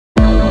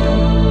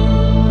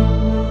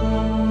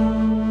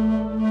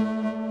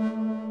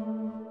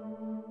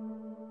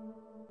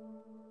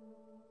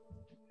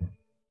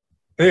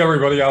Hey,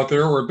 everybody out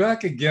there. We're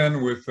back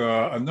again with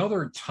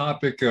another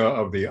topic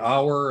of the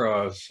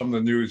hour. Some of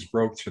the news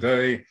broke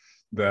today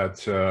that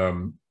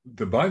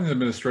the Biden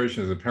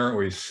administration is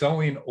apparently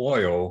selling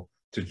oil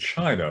to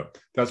China.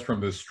 That's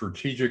from the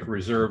Strategic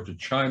Reserve to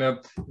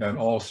China and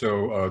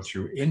also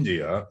to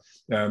India.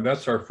 And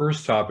that's our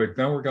first topic.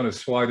 Now we're going to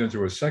slide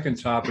into a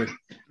second topic.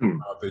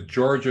 The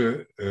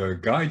Georgia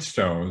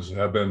Guidestones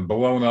have been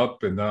blown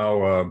up and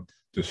now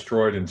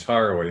destroyed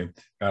entirely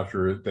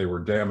after they were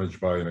damaged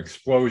by an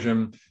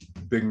explosion.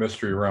 Big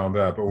mystery around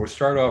that. But we'll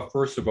start off,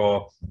 first of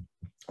all,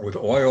 with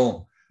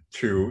oil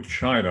to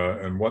China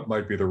and what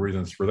might be the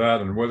reasons for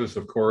that. And with us,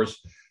 of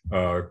course,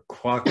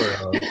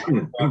 clockwise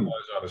on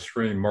the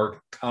screen,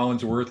 Mark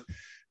Collinsworth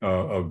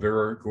of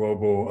Vera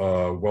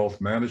Global Wealth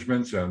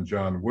Management, and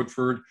John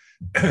Woodford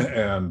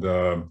and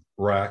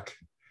Rack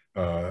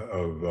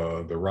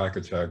of the Rack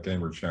Attack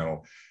Gamer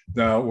channel.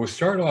 Now, we'll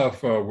start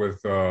off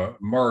with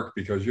Mark,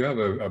 because you have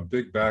a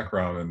big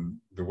background in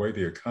the way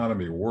the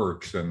economy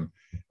works and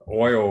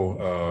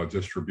oil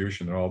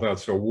distribution and all that.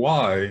 So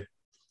why,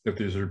 if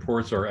these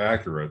reports are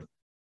accurate,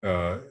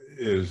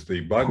 is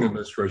the Biden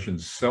administration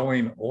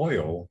selling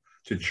oil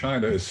to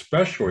China,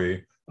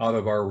 especially out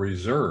of our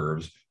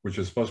reserves, which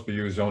is supposed to be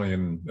used only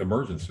in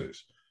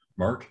emergencies?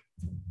 Mark?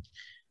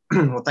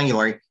 Well, thank you,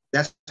 Larry.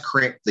 That's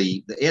correct.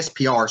 The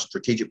SPR,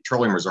 Strategic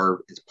Petroleum Reserve,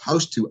 is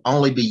supposed to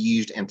only be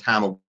used in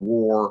time of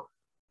war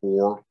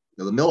for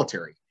the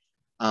military.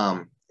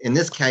 In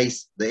this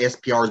case, the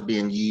SPR is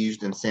being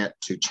used and sent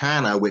to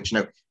China, which,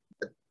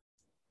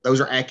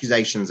 those are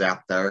accusations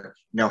out there.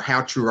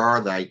 How true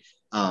are they?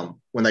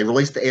 When they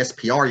release the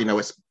SPR,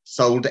 it's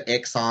sold to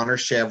Exxon or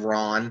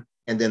Chevron,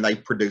 and then they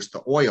produce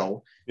the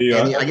oil.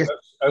 I guess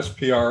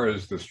SPR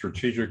is the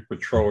Strategic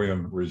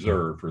Petroleum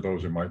Reserve, for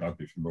those who might not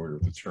be familiar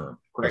with the term.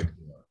 Correct.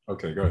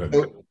 Okay, go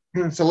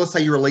ahead. So let's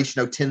say you release,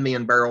 10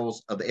 million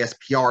barrels of the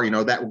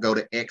SPR, that will go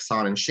to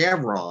Exxon and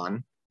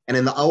Chevron. And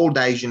in the old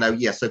days,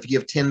 so if you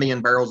give 10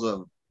 million barrels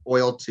of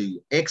oil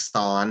to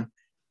Exxon,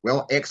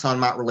 well, Exxon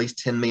might release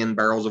 10 million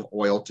barrels of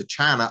oil to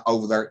China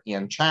over there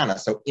in China.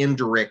 So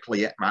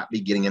indirectly, it might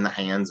be getting in the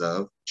hands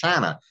of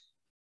China.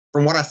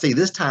 From what I see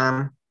this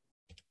time,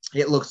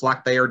 it looks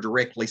like they are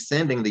directly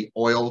sending the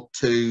oil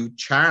to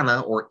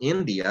China or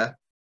India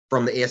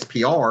from the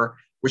SPR,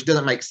 which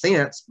doesn't make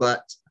sense.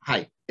 But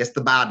hey, it's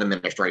the Biden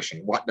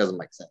administration. What doesn't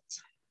make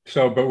sense?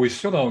 So, but we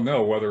still don't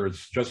know whether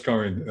it's just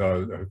going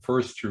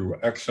first to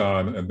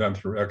Exxon and then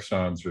through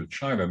Exxon to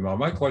China. Now,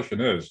 my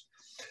question is,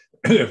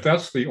 if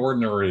that's the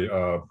ordinary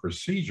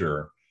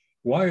procedure,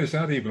 why is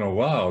that even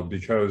allowed?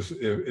 Because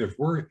if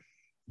we're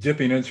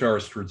dipping into our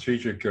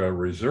strategic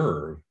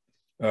reserve,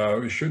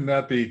 shouldn't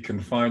that be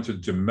confined to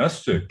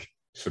domestic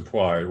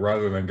supply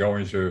rather than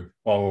going to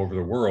all over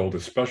the world,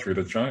 especially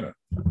to China?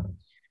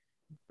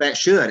 That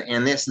should.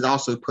 And this is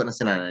also putting us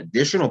in an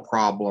additional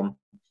problem,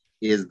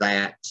 is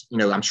that,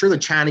 I'm sure the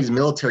Chinese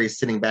military is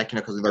sitting back,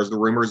 because there's the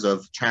rumors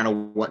of China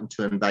wanting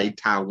to invade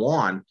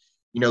Taiwan.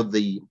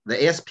 The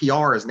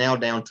SPR is now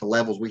down to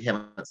levels we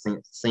haven't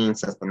seen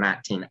since the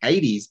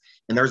 1980s.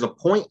 And there's a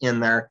point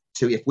in there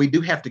if we do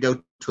have to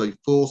go to a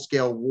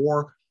full-scale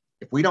war,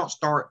 if we don't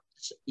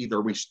either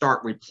we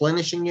start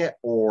replenishing it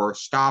or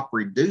stop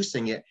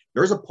reducing it,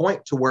 there's a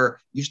point to where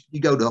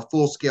you go to a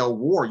full-scale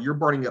war, you're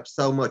burning up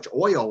so much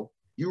oil,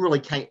 you really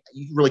can't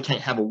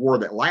have a war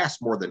that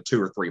lasts more than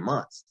 2 or 3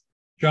 months.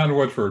 John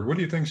Woodford, what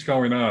do you think's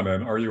going on,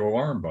 and are you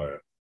alarmed by it?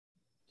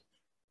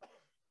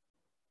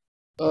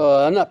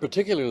 I'm not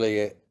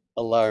particularly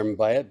alarmed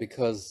by it,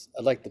 because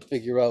I'd like to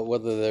figure out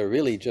whether they're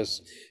really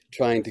just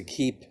trying to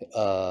keep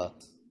the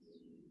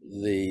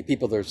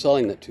people they're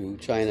selling it to,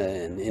 China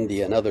and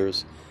India and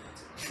others,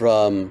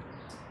 from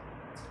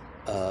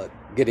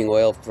getting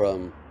oil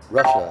from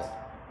Russia,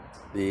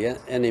 the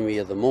enemy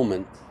of the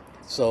moment,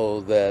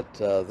 so that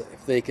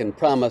if they can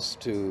promise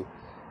to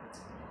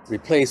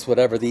replace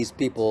whatever these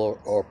people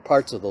or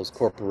parts of those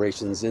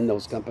corporations in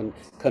those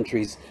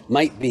countries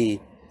might be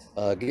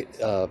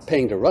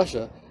paying to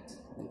Russia,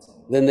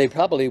 then they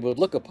probably would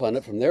look upon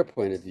it from their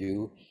point of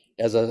view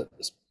as a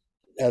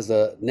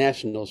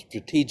national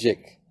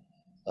strategic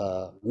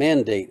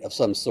mandate of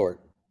some sort.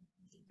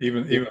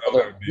 Even though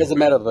it doesn't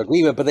matter of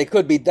agreement, but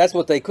that's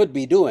what they could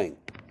be doing.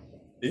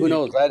 Who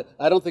knows?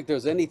 I don't think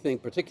there's anything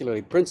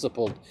particularly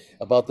principled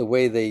about the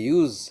way they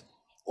use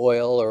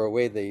oil, or the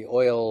way the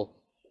oil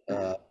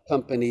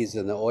companies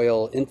and the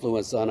oil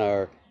influence on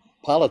our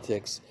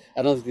politics.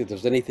 I don't think that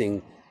there's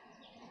anything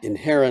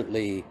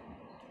inherently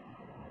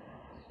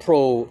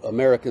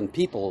pro-American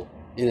people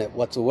in it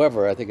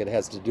whatsoever. I think it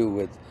has to do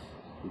with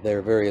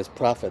their various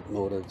profit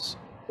motives.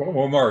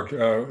 Well, Mark,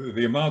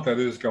 the amount that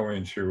is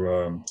going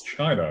to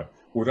China,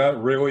 will that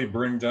really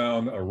bring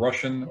down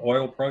Russian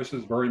oil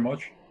prices very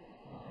much?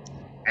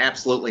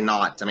 Absolutely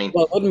not.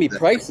 Well, it wouldn't be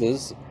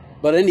prices,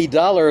 but any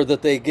dollar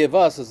that they give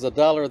us is a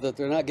dollar that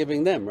they're not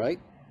giving them, right?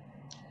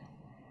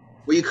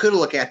 Well, you could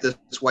look at this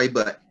way,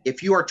 but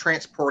if you are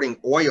transporting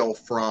oil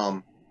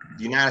from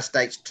the United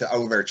States to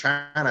over there,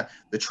 China,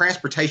 the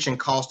transportation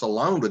cost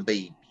alone would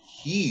be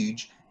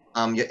huge.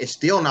 It's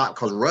still not,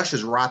 because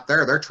Russia's right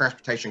there. Their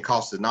transportation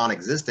cost is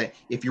non-existent.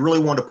 If you really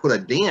want to put a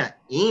dent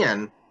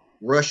in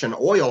Russian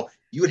oil,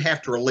 you would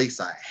have to release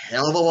a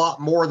hell of a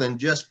lot more than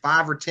just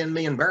 5 or 10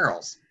 million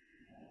barrels.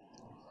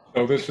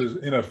 So this is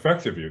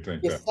ineffective, you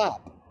think? Just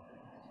stop.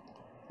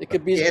 It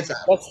could be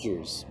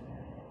gestures.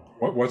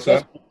 What's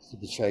that? To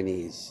the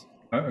Chinese.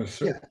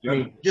 Yeah. I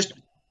mean, just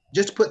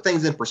to put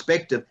things in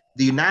perspective,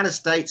 the United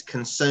States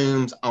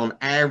consumes on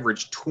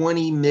average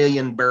 20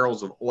 million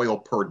barrels of oil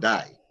per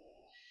day.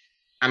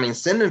 I mean,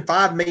 sending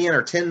 5 million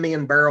or 10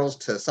 million barrels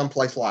to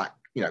someplace like,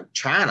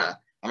 China,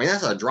 I mean,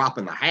 that's a drop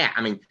in the hat.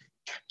 I mean,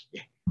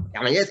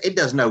 it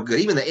does no good.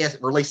 Even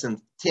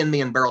releasing 10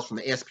 million barrels from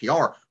the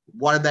SPR,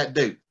 what did that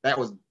do? That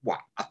was,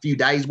 a few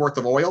days worth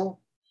of oil?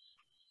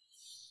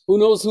 Who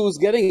knows who's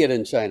getting it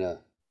in China?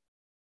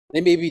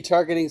 They may be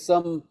targeting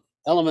some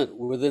element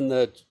within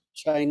the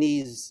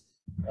Chinese,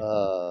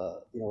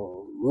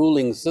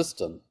 ruling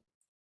system.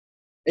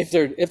 If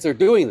they're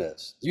doing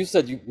this, you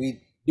said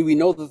do we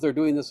know that they're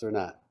doing this or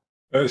not?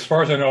 As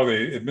far as I know,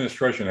 the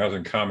administration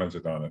hasn't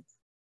commented on it.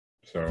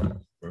 So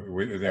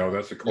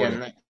that's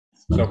according.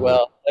 Yeah,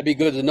 well, that'd be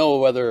good to know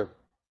whether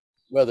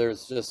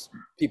it's just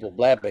people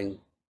blabbing.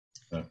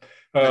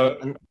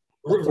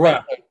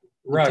 Rack,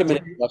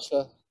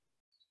 Russia.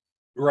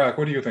 Rack,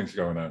 what do you think's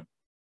going on?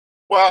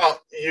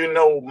 Well,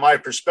 my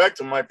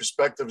perspective. My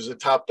perspective is a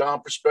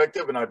top-down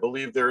perspective, and I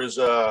believe there is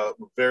a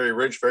very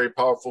rich, very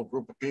powerful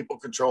group of people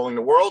controlling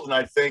the world, and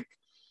I think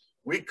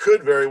we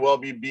could very well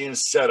be being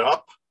set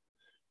up.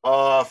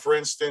 For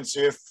instance,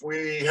 if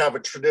we have a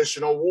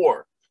traditional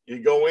war,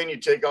 you go in, you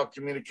take out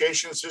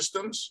communication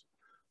systems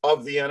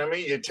of the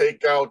enemy, you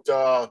take out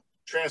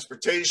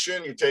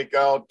transportation, you take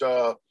out,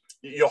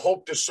 you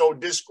hope to sow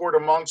discord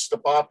amongst the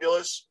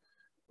populace.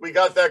 We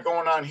got that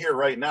going on here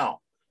right now.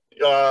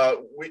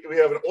 We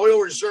have an oil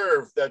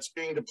reserve that's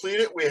being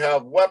depleted. We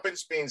have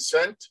weapons being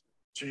sent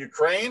to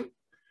Ukraine,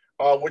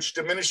 which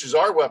diminishes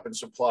our weapon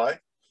supply.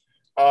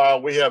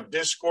 We have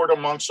discord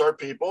amongst our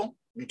people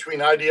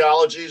between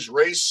ideologies,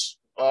 race,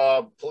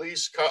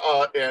 police,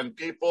 and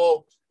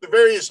people, the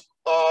various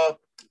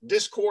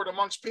discord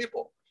amongst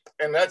people,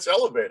 and that's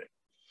elevating.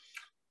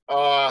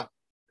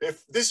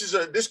 If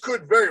this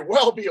could very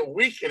well be a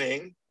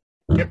weakening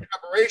in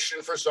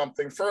preparation for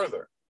something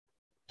further.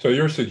 So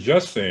you're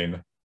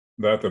suggesting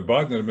that the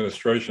Biden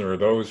administration, or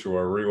those who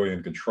are really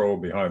in control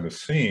behind the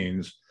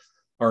scenes,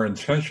 are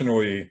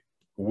intentionally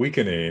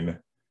weakening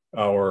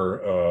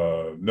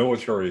our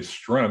military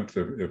strength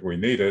if we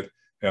need it,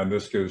 and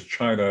this gives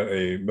China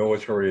a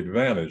military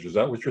advantage. Is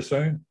that what you're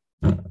saying?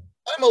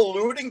 I'm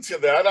alluding to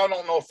that. I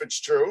don't know if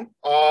it's true.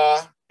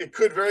 It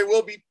could very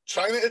well be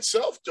China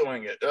itself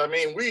doing it. I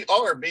mean, we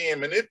are being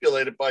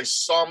manipulated by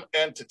some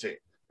entity.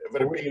 If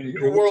it be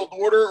New World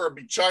Order or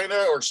be China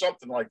or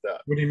something like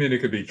that. What do you mean it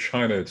could be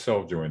China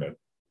itself doing it?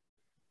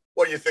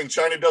 What, you think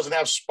China doesn't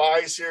have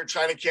spies here?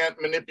 China can't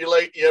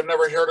manipulate? You have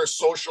never heard of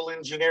social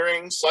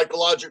engineering,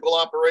 psychological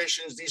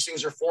operations? These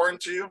things are foreign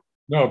to you?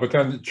 No, but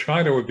then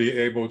China would be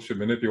able to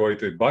manipulate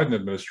the Biden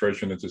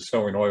administration into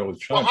selling oil to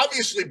China. Well,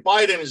 obviously,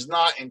 Biden is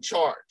not in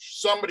charge.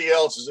 Somebody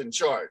else is in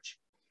charge.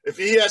 If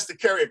he has to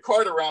carry a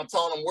cart around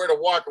telling them where to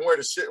walk and where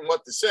to sit and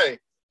what to say,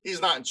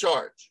 he's not in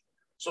charge.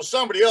 So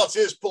somebody else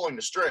is pulling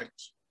the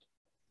strings.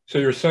 So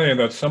you're saying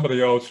that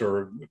somebody else,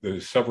 or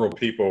there's several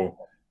people,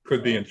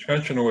 could be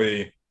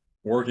intentionally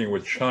working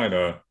with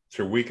China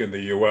to weaken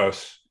the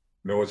U.S.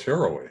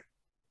 militarily?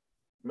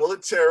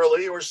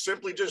 Militarily, or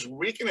simply just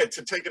weaken it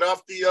to take it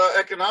off the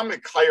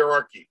economic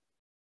hierarchy.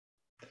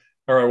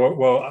 All right.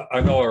 Well, I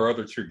know our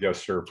other two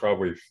guests here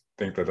probably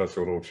think that that's a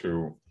little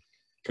too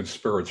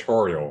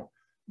conspiratorial,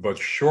 but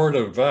short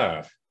of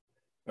that,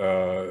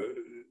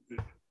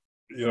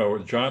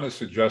 John is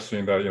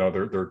suggesting that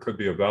there could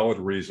be a valid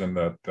reason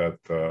that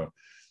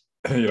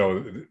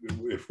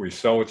if we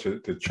sell it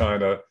to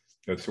China,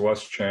 it's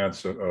less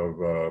chance of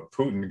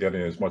Putin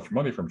getting as much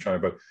money from China.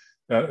 But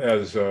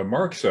as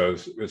Mark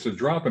says, it's a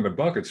drop in the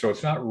bucket, so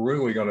it's not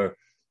really going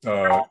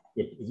to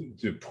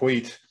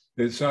deplete.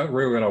 It's not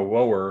really going to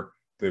lower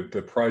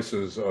the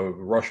prices of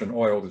Russian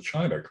oil to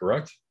China,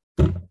 correct?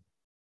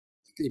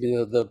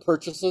 The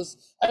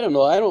purchases, I don't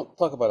know. I don't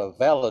talk about a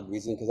valid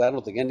reason because I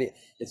don't think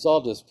it's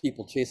all just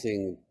people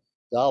chasing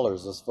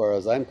dollars as far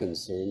as I'm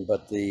concerned.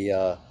 But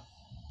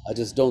I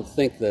just don't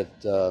think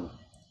that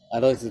I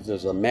don't think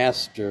there's a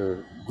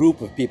master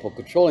group of people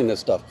controlling this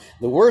stuff.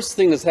 The worst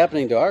thing that's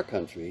happening to our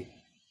country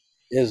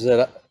is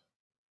that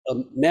a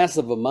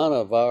massive amount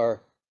of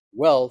our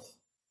wealth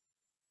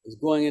is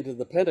going into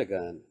the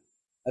Pentagon.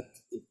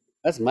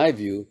 That's my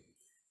view.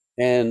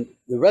 And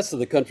the rest of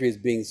the country is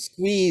being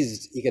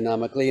squeezed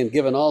economically and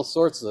given all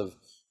sorts of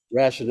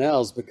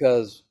rationales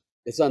because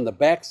it's on the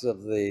backs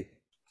of the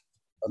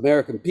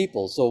American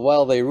people. So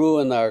while they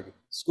ruin our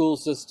school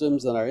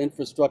systems and our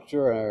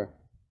infrastructure and our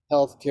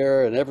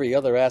healthcare and every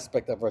other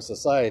aspect of our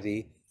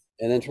society,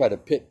 and then try to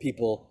pit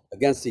people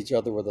against each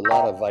other with a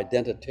lot of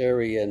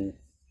identitarian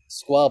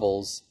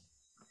squabbles,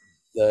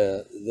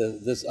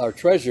 our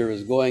treasure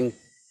is going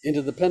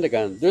into the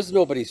Pentagon. There's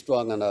nobody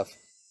strong enough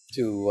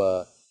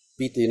to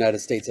beat the United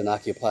States and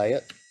occupy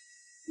it.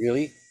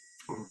 Really?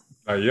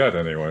 Not yet,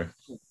 anyway.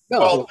 No.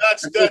 Well,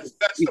 that's the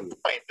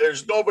point.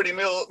 There's nobody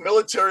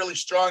militarily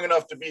strong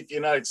enough to beat the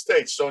United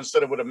States. So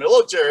instead of with a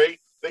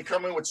military, they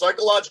come in with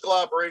psychological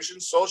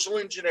operations, social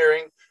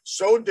engineering,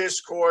 sow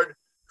discord,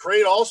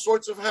 create all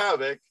sorts of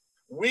havoc,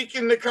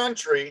 weaken the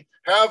country,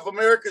 have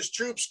America's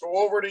troops go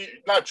over to,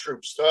 not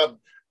troops,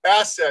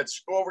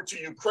 assets go over to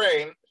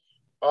Ukraine,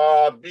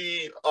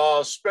 be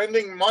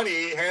spending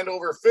money hand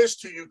over fist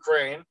to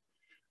Ukraine.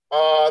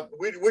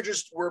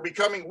 We're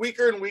becoming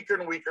weaker and weaker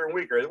and weaker and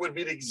weaker. It would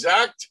be the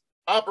exact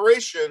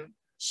operation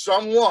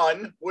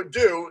someone would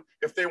do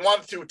if they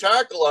wanted to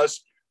tackle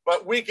us,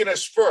 but weaken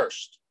us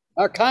first.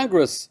 Our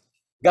Congress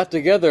got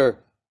together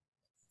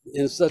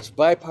in such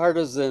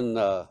bipartisan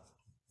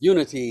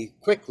unity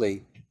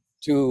quickly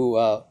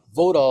to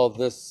vote all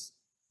these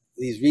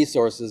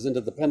resources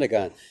into the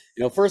Pentagon.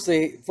 You know, first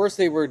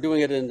they were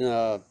doing it in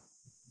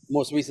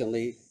most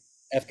recently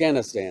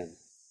Afghanistan,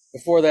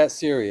 before that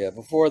Syria,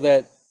 before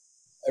that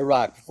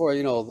Iraq, before,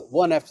 you know,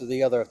 one after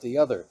the other after the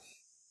other.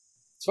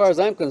 As far as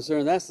I'm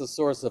concerned, that's the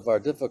source of our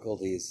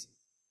difficulties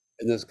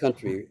in this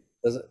country.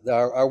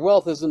 Our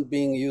wealth isn't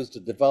being used to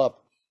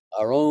develop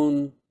our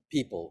own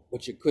people,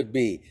 which it could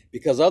be,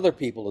 because other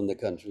people in the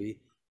country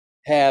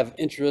have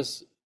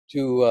interests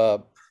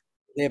to,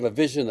 they have a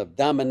vision of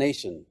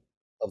domination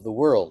of the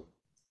world,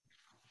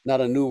 not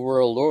a new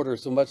world order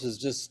so much as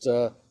just,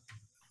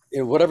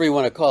 whatever you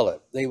want to call it.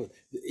 They,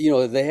 you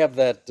know, they have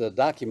that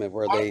document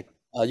where they,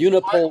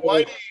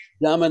 unipolar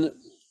dominant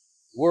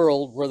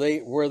world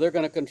where they're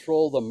going to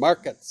control the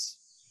markets.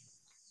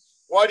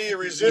 Why do you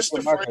resist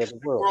the phrase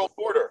world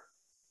order?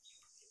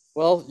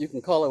 Well, you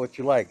can call it what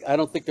you like. I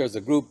don't think there's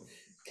a group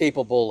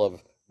capable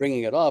of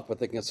bringing it off, but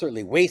they can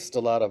certainly waste a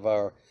lot of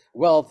our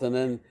wealth, and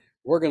then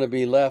we're going to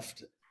be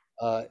left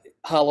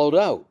hollowed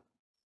out,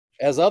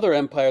 as other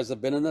empires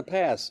have been in the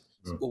past,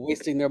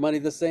 wasting their money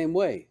the same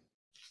way.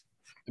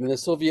 I mean, the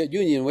Soviet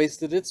Union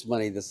wasted its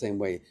money the same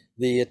way.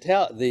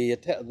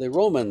 The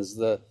Romans,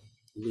 the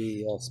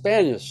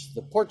Spanish,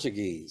 the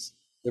Portuguese,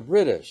 the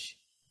British,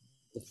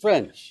 the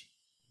French,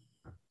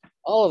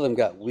 all of them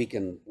got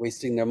weakened,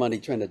 wasting their money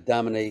trying to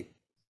dominate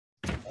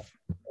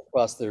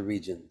across their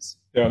regions.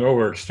 Yeah, an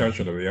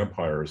overextension of the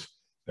empires.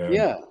 And,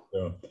 yeah.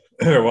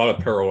 A lot of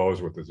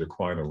parallels with the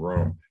decline of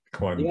Rome.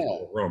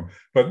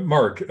 But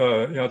Mark,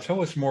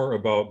 tell us more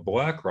about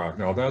BlackRock.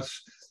 Now,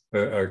 that's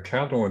a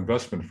capital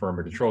investment firm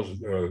that controls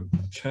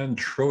 $10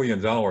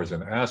 trillion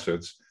in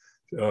assets,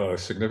 a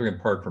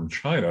significant part from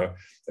China.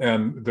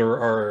 And there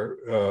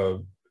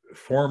are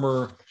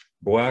former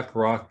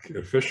BlackRock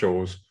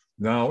officials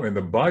now in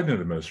the Biden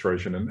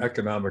administration in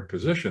economic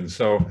positions.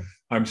 So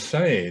I'm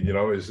saying,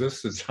 is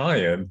this the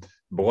tie-in?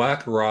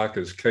 BlackRock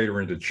is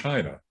catering to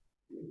China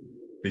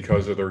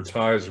because of their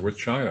ties with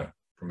China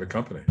from the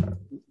company.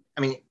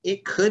 I mean,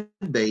 it could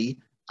be.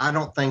 I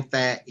don't think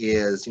that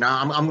is,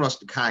 I'm going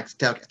to kind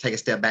of take a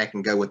step back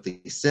and go with the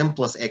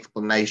simplest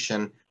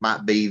explanation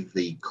might be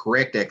the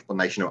correct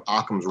explanation of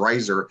Occam's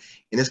razor.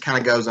 And this kind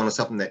of goes on to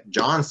something that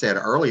John said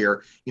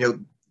earlier,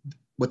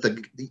 with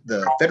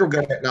the federal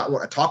government not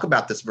want to talk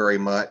about this very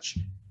much.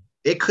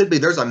 It could be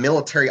there's a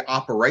military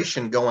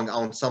operation going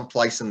on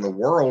someplace in the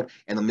world,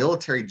 and the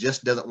military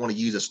just doesn't want to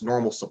use its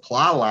normal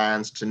supply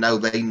lines to know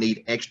they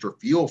need extra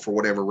fuel for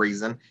whatever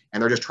reason,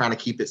 and they're just trying to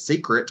keep it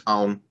secret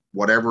on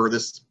whatever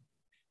this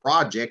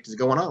project is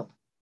going on.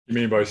 You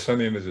mean by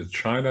sending it to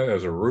China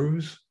as a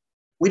ruse?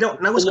 We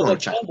don't know what's going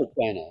to China.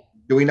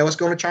 Do we know what's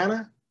going to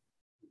China?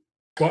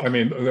 Well, I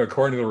mean,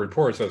 according to the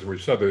reports, as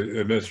we've said, the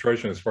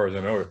administration, as far as I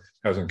know,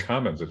 hasn't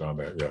commented on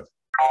that yet.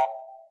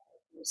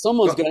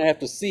 Someone's going to have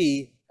to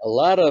see a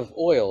lot of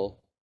oil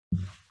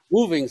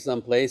moving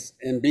someplace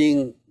and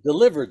being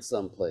delivered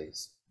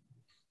someplace.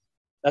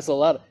 That's a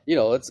lot.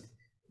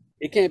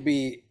 It can't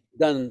be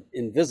done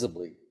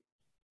invisibly.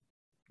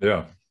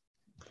 Yeah.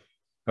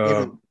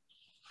 But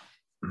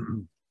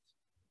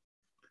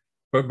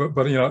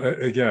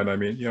again, I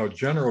mean,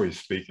 generally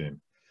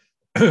speaking,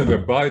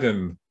 the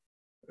Biden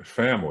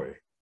family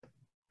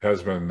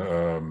has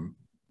been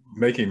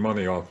making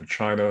money off of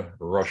China,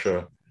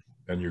 Russia,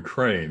 and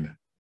Ukraine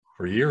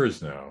for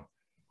years now.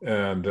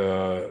 And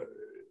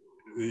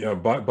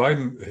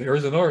Biden,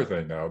 here's another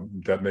thing now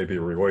that may be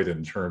related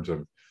in terms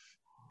of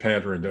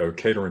catering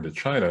to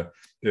China,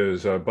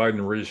 is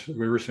Biden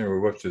recently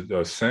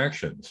lifted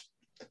sanctions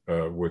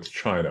with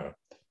China.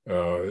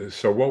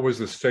 So what was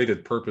the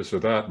stated purpose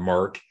of that,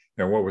 Mark,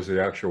 and what was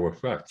the actual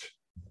effect?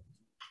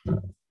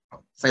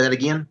 Say that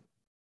again.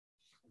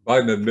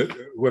 Biden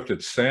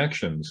lifted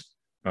sanctions,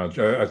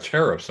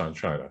 tariffs on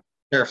China.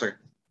 Tariffs.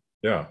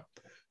 Yeah.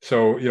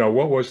 So,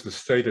 what was the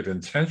stated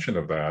intention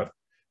of that,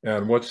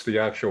 and what's the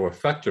actual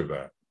effect of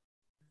that?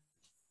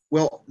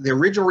 Well, the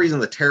original reason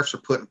the tariffs are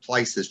put in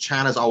place is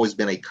China's always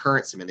been a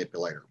currency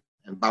manipulator.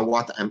 And by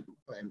what I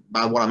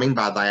mean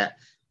by that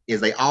is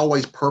they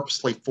always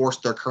purposely force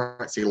their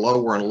currency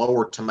lower and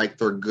lower to make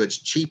their goods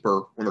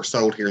cheaper when they're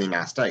sold here in the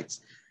United States.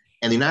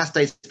 And the United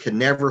States could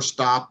never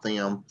stop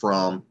them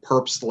from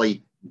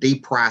purposely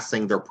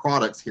depricing their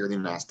products here in the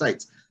United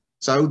States.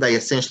 So they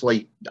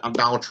essentially,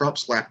 Donald Trump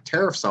slapped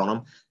tariffs on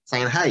them,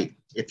 saying, hey,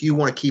 if you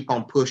want to keep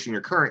on pushing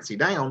your currency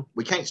down,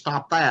 we can't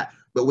stop that,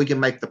 but we can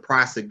make the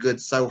price of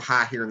goods so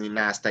high here in the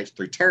United States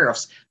through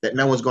tariffs that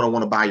no one's going to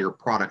want to buy your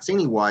products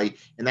anyway.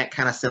 And that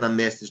kind of sent a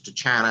message to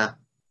China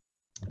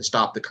to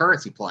stop the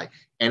currency play.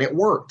 And it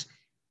worked.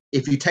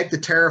 If you take the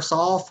tariffs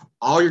off,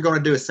 all you're going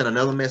to do is send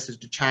another message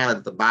to China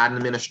that the Biden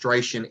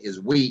administration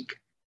is weak,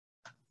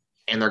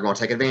 and they're going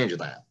to take advantage of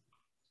that.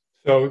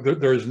 So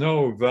there's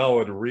no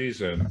valid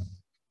reason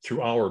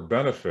to our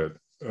benefit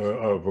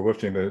of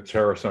lifting the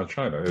tariffs on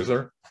China, is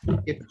there?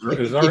 If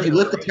you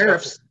lift the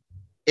tariffs,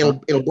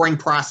 it'll bring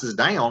prices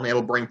down.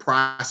 It'll bring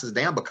prices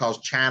down because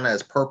China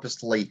is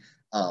purposely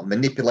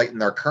manipulating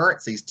their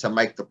currencies to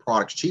make the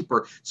products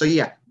cheaper. So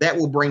yeah, that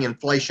will bring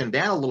inflation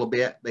down a little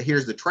bit. But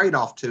here's the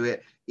trade-off to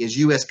it: is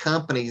U.S.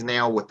 companies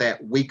now with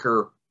that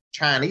weaker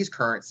Chinese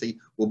currency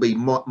will be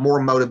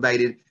more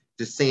motivated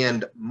to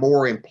send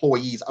more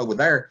employees over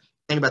there.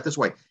 Think about it this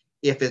way: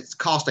 if it's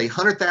cost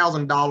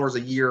 $100,000 a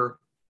year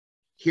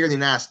here in the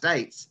United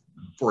States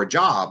for a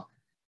job,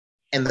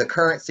 and the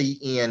currency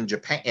in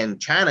Japan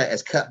and China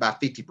is cut by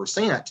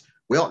 50%,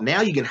 well, now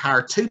you can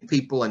hire 2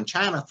 people in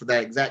China for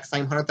that exact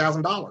same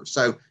 $100,000.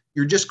 So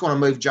you're just going to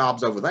move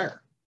jobs over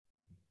there.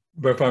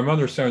 But if I'm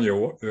understanding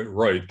you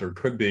right, there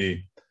could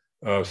be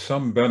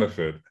some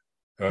benefit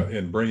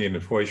in bringing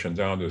inflation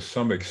down to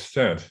some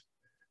extent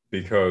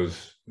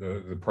because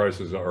the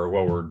prices are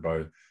lowered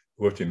by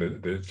lifting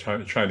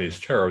the Chinese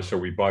tariffs, so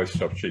we buy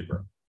stuff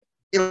cheaper.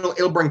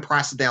 It'll bring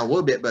prices down a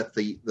little bit, but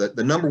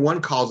the number one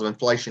cause of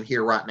inflation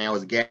here right now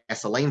is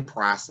gasoline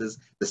prices.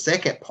 The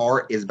second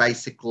part is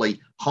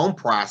basically home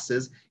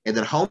prices, and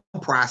then home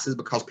prices,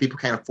 because people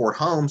can't afford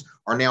homes,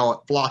 are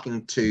now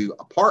flocking to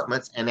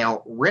apartments, and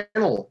now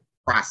rental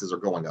prices are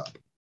going up.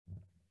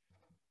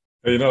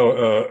 You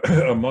know,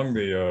 among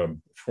the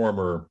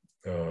former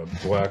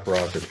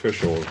BlackRock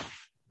officials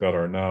that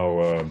are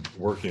now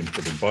working for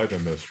the Biden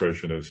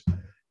administration is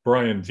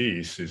Brian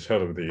Deese. He's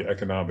head of the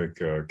Economic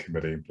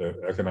Committee,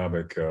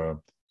 the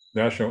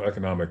National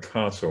Economic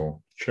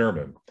Council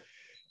chairman.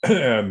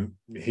 And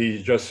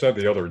he just said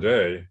the other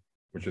day,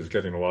 which is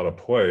getting a lot of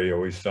play, at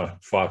least on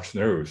Fox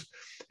News,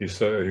 he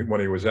said when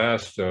he was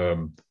asked,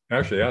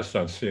 actually asked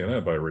on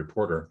CNN by a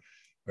reporter,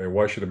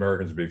 why should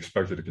Americans be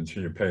expected to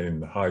continue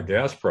paying high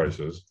gas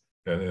prices?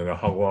 And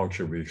how long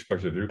should we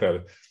expect to do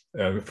that?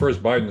 And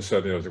first Biden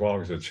said, as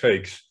long as it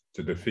takes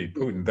to defeat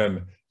Putin.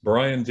 Then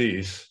Brian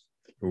Deese,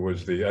 who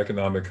was the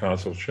Economic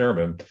Council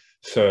chairman,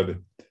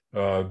 said,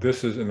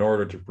 this is in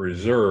order to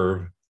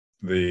preserve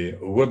the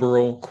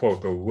liberal,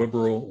 quote, the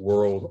liberal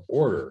world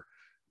order.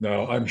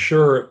 Now, I'm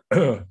sure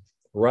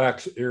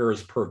Rack's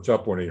ears perked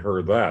up when he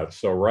heard that.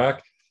 So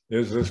Rack,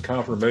 is this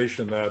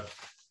confirmation that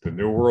the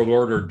New World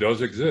Order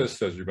does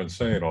exist, as you've been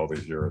saying all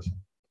these years?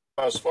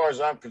 As far as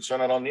I'm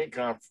concerned, I don't need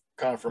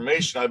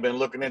confirmation. I've been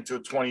looking into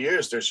it 20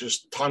 years. There's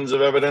just tons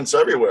of evidence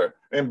everywhere.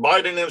 And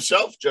Biden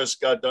himself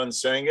just got done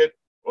saying it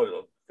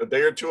a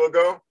day or two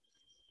ago,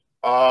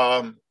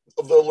 of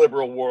the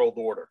liberal world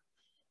order.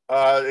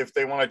 If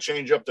they want to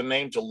change up the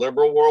name to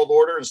liberal world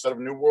order instead of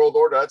new world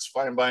order, that's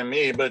fine by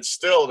me. But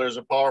still, there's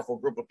a powerful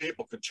group of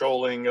people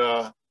controlling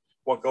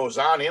what goes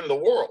on in the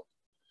world.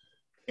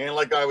 And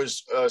like I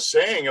was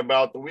saying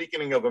about the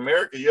weakening of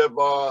America, you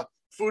have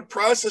food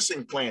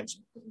processing plants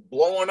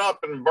blowing up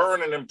and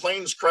burning and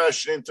planes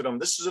crashing into them.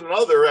 This is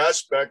another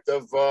aspect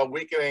of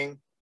weakening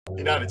the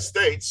United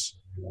States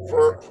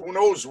for who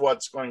knows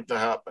what's going to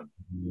happen.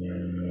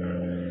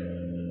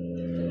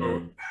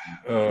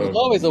 There's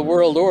always a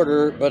world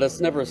order, but it's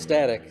never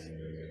static.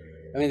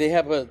 I mean, they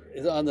have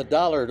on the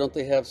dollar, don't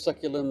they have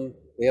succulent?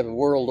 They have a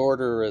world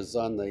order as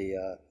on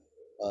the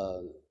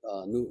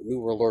new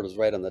world order is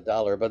right on the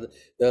dollar. But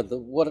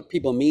what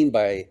people mean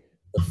by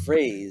the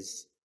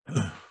phrase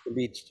can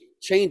be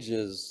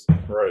changes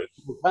right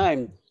over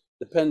time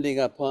depending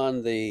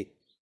upon the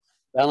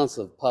balance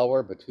of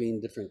power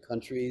between different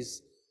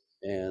countries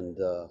and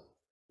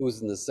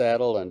who's in the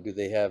saddle, and do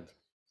they have,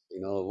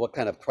 what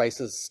kind of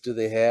crisis do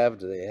they have?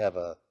 Do they have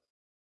a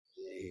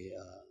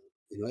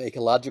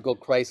ecological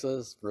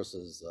crisis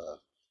versus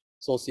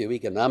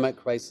socioeconomic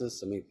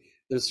crisis? I mean,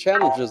 there's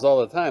challenges all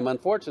the time.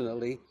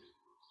 Unfortunately,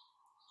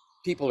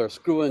 people are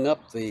screwing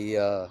up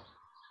the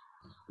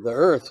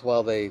earth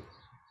while they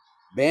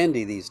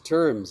bandy these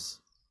terms.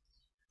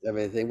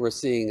 Everything we're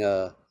seeing,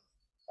 I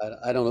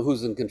don't know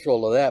who's in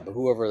control of that, but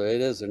whoever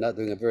it is, they're not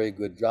doing a very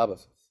good job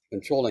of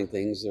controlling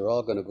things. They're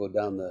all going to go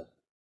down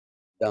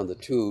the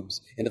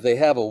tubes. And if they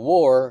have a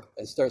war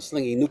and start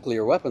slinging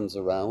nuclear weapons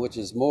around, which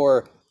is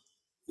more,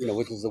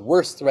 which is the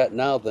worst threat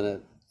now than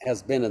it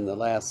has been in the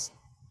last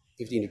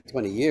 15 to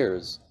 20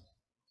 years,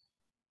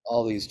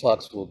 all these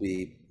talks will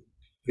be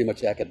pretty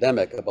much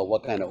academic about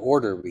what kind of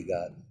order we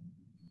got.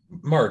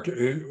 Mark,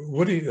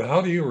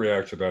 how do you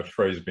react to that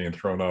phrase being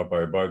thrown out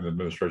by a Biden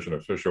administration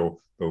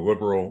official, the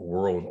liberal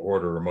world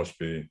order must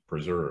be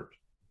preserved?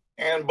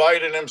 And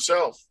Biden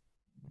himself.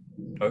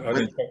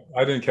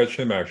 I didn't catch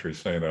him actually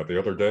saying that the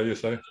other day, you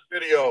say?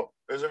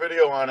 There's a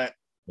video on it.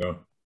 Yeah.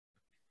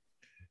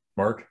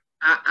 Mark?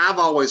 I've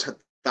always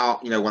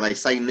thought, when they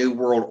say New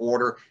World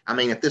Order, I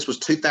mean, if this was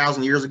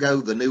 2,000 years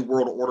ago, the New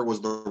World Order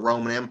was the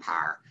Roman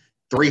Empire.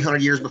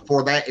 300 years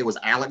before that, it was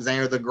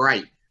Alexander the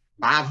Great.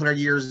 500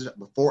 years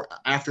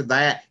after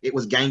that, it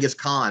was Genghis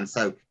Khan.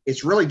 So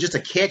it's really just a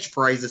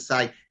catchphrase to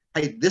say,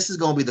 hey, this is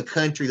going to be the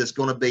country that's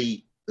going to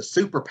be the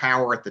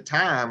superpower at the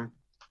time.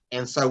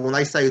 And so when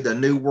they say the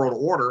New World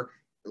Order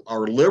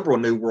or liberal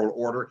New World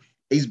Order,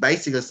 he's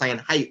basically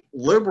saying, hey,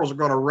 liberals are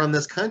going to run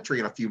this country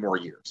in a few more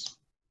years.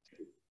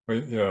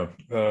 Yeah.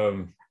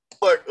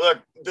 Look,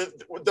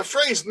 the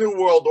phrase New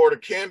World Order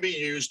can be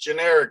used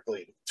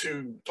generically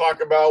to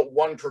talk about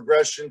one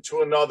progression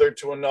to another,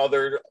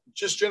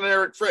 just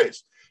generic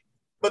phrase.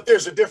 But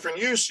there's a different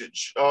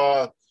usage.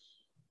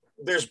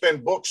 There's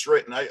been books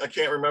written. I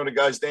can't remember the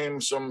guy's name.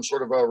 Some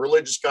sort of a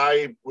religious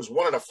guy was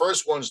one of the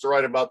first ones to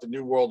write about the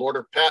New World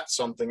Order. Pat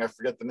something, I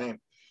forget the name.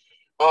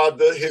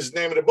 His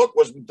name of the book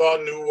was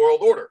The New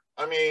World Order.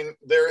 I mean,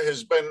 there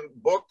has been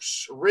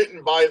books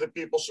written by the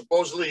people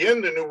supposedly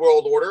in the New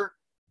World Order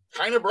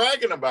kind of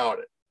bragging about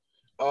it.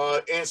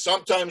 And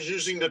sometimes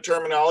using the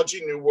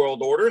terminology New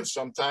World Order and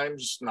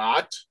sometimes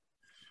not.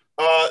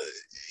 I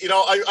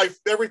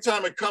every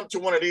time I come to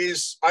one of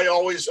these, I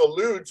always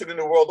allude to the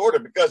New World Order,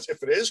 because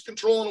if it is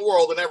controlling the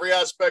world in every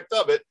aspect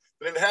of it,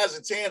 then it has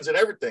its hands in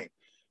everything.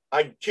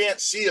 I can't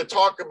see a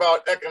talk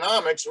about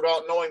economics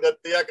without knowing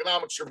that the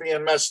economics are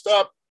being messed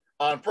up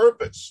on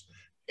purpose.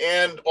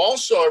 And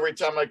also, every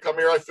time I come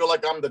here, I feel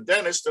like I'm the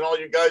dentist and all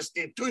you guys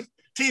need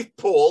teeth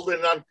pulled,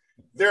 and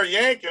they're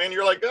yanking, and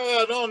you're like,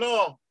 oh,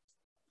 no.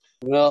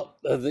 Well,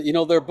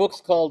 there are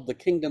books called The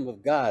Kingdom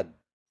of God.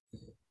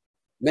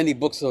 Many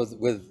books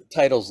with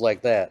titles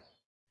like that.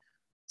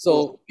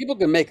 So people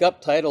can make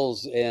up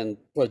titles and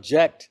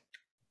project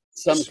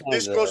some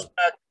kind of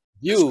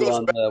view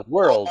on the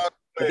world.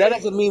 But that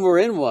doesn't mean we're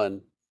in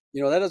one.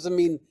 That doesn't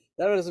mean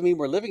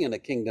we're living in a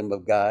kingdom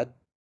of God.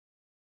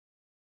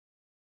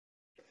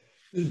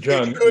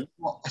 John, it could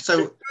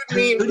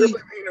mean living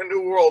in a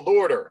New World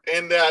Order,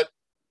 and that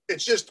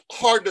it's just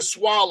hard to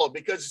swallow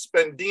because it's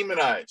been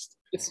demonized.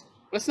 It's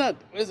not.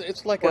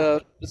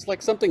 It's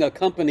like something a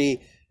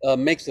company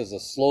makes as a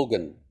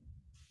slogan.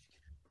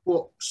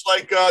 Well, it's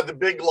like the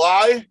big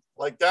lie,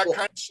 like that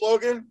kind of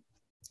slogan.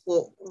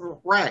 Well,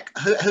 Rack,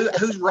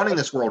 who's running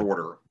this world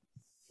order?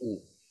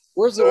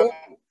 Where's the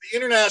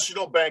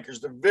international bankers,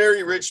 the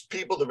very rich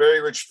people, the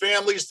very rich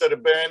families that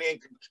have been in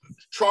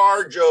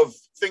charge of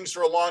things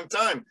for a long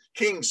time,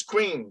 kings,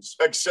 queens,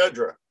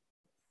 etc.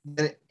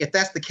 And if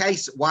that's the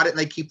case, why didn't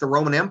they keep the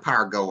Roman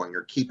Empire going,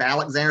 or keep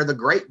Alexander the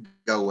Great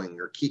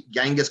going, or keep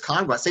Genghis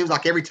Khan going? It seems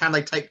like every time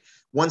they take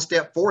one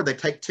step forward, they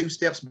take two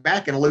steps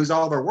back and lose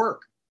all their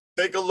work.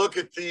 Take a look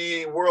at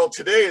the world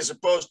today as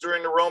opposed to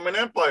during the Roman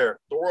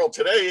Empire. The world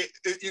today,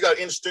 you got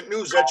instant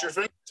news at your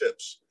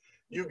fingertips.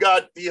 You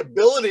got the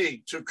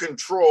ability to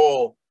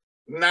control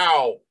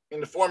now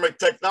in the form of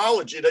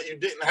technology that you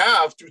didn't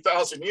have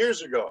 2,000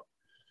 years ago.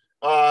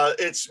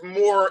 It's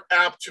more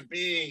apt to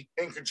be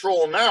in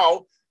control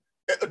now.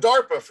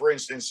 DARPA, for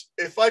instance,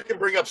 if I can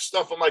bring up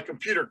stuff on my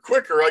computer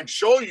quicker, I'd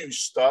show you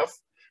stuff.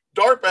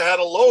 DARPA had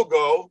a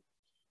logo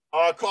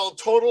called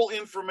Total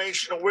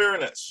Information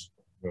Awareness.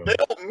 They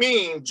don't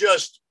mean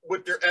just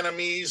with their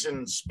enemies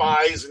and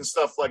spies and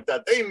stuff like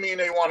that. They mean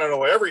they want to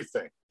know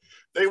everything.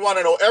 They want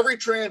to know every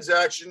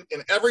transaction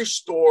in every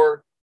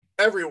store,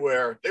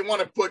 everywhere. They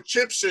want to put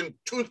chips in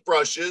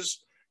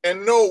toothbrushes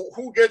and know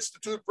who gets the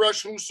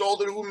toothbrush, who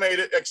sold it, who made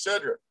it,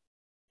 etc.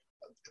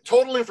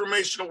 Total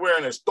Information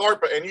Awareness,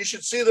 DARPA, and you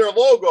should see their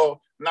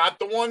logo, not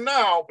the one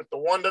now, but the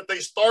one that they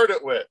started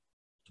with.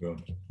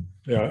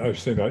 Yeah, I've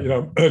seen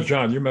that.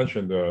 John, you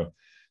mentioned the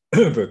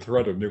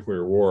threat of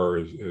nuclear war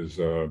is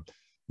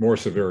more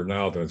severe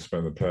now than it's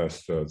been the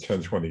past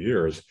 10, 20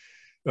 years.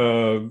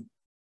 What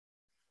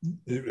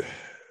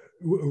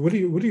do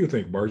you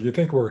think, Mark? Do you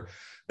think we're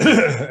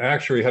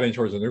actually heading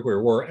towards a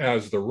nuclear war,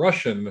 as the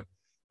Russian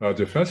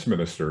defense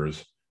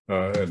ministers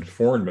and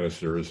foreign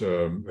ministers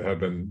have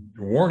been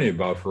warning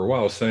about for a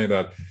while, saying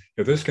that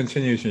if this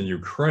continues in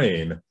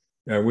Ukraine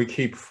and we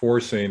keep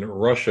forcing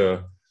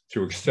Russia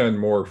to extend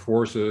more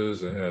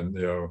forces and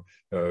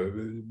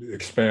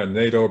expand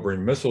NATO,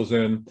 bring missiles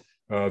in,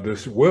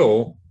 this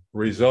will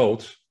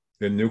result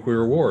in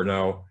nuclear war.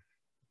 Now,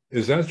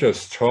 is that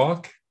just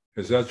talk?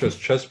 Is that just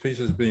chess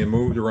pieces being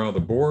moved around the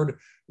board,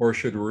 or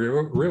should we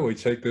really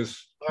take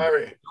this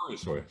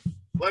seriously?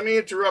 Let me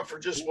interrupt for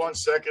just 1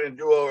 second and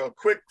do a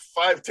quick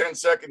 5-10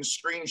 second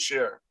screen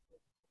share.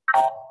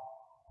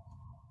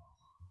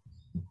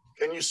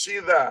 Can you see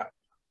that?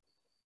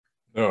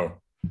 No.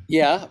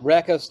 Yeah,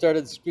 Raka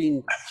started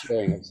screen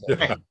sharing.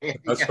 Yeah,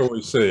 that's what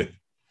we see.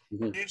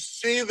 Mm-hmm. You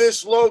see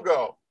this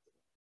logo?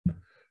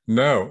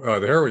 No,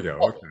 there we go.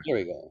 Oh, okay. There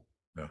we go.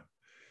 Yeah.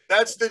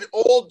 That's the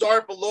old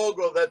DARPA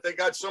logo that they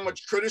got so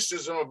much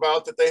criticism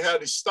about that they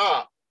had to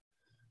stop.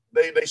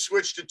 They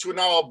switched it to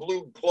now a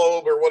blue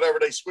globe or whatever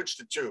they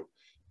switched it to.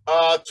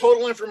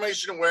 Total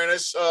Information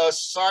Awareness,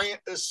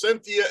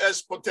 Scientia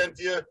es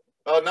Potentia,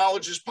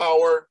 knowledge is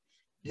power.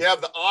 You have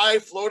the eye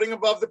floating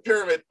above the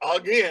pyramid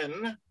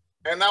again.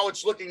 And now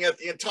it's looking at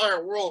the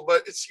entire world,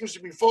 but it seems to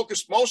be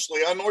focused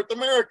mostly on North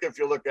America if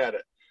you look at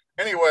it.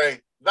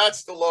 Anyway,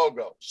 that's the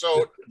logo.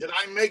 So did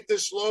I make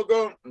this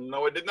logo?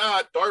 No, I did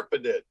not.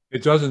 DARPA did.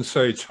 It doesn't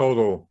say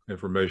total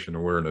information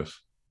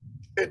awareness.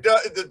 It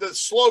does. The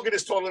slogan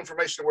is total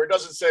information aware. It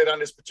doesn't say it on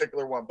this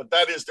particular one, but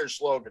that is their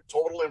slogan,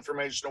 total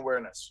information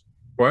awareness.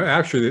 Well,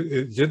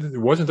 actually,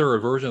 wasn't there a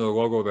version of the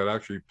logo that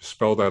actually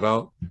spelled that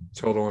out?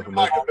 Total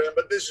information.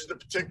 But this is the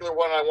particular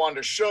one I wanted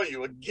to show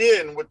you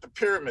again with the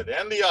pyramid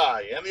and the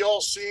eye and the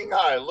all-seeing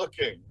eye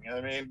looking. I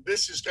mean,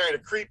 this is kind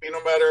of creepy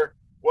no matter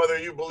whether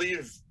you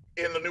believe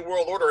in the New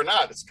World Order or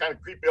not. It's kind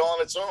of creepy all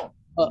on its own.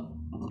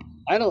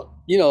 I don't,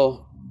 you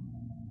know,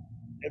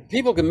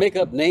 people can make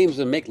up names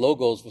and make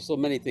logos for so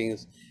many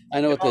things.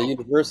 I know at the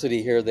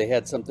university here, they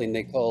had something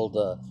they called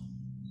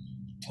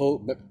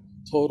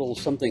total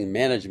something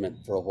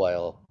management for a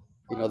while.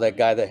 You know, that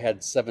guy that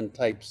had 7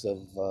 types of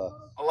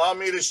allow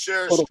me to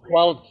share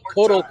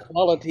total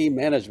quality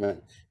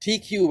management,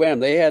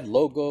 TQM. They had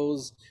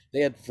logos,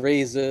 they had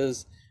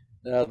phrases,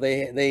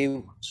 they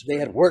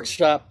had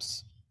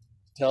workshops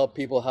to tell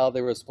people how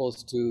they were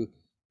supposed to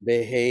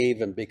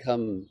behave and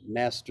become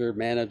master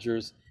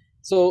managers.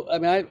 So I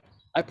mean,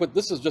 I put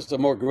this as just a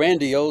more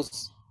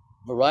grandiose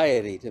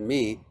variety to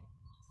me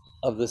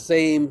of the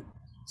same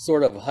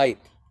sort of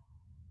hype.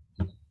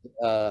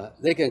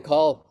 They can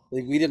call,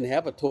 we didn't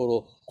have a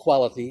total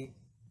quality,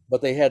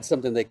 but they had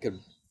something they could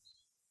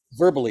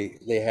verbally,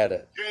 they had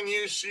it. Can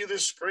you see the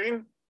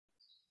screen?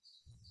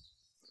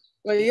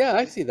 Well, yeah,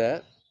 I see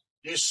that.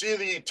 You see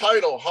the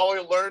title, How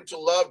I Learned to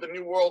Love the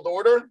New World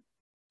Order?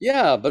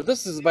 Yeah, but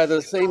this is by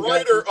the same guy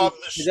writer of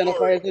the identify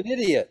story. as an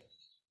idiot.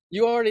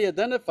 You already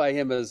identify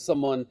him as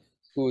someone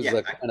who's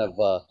a kind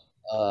of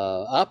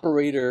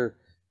operator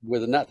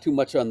with not too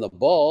much on the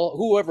ball.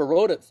 Whoever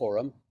wrote it for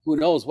him, who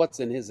knows what's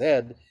in his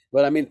head?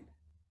 But I mean,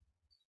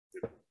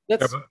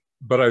 that's. Yeah,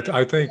 but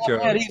I think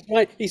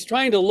he's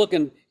trying to look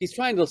and he's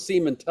trying to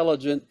seem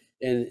intelligent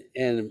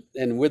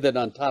and with it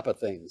on top of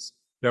things.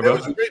 Yeah, it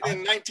was written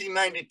in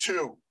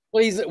 1992.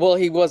 Well,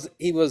 he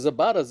was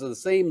about as the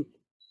same.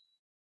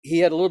 He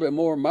had a little bit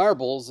more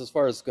marbles as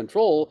far as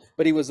control,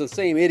 but he was the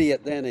same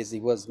idiot then as he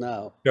was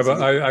now. Yeah,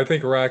 but I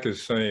think Rack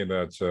is saying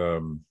that,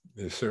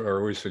 or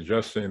are we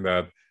suggesting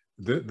that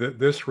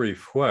this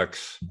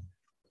reflects,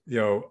 you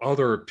know,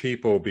 other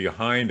people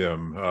behind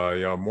him,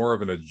 you know, more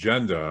of an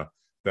agenda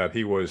that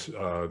he was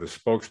the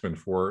spokesman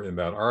for in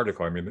that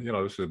article. I mean, you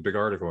know, this is a big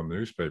article in the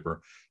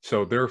newspaper.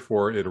 So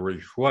therefore, it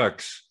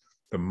reflects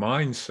the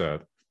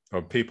mindset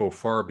of people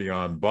far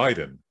beyond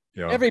Biden.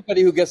 You know?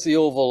 Everybody who gets the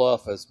Oval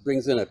Office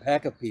brings in a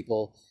pack of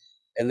people,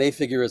 and they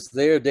figure it's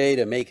their day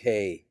to make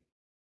hay.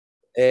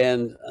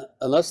 And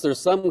unless there's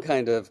some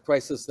kind of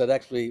crisis that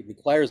actually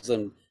requires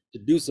them to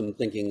do some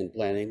thinking and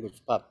planning,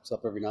 which pops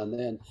up every now and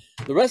then,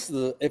 the rest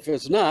of if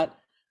it's not,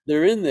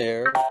 they're in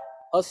there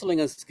hustling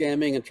and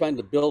scamming and trying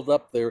to build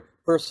up their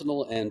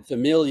personal and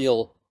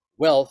familial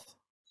wealth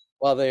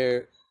while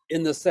they're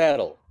in the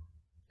saddle.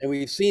 And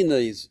we've seen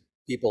these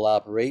people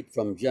operate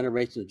from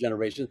generation to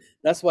generation.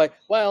 That's why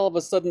all of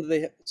a sudden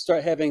they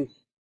start having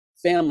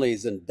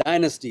families and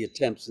dynasty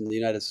attempts in the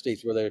United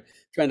States where they're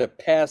trying to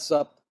pass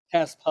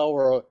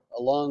power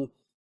along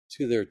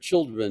to their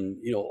children,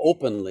 you know,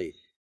 openly.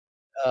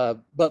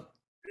 But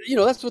you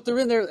know, that's what they're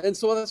in there, and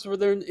so that's where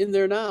they're in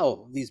there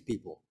now. These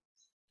people.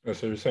 Yeah,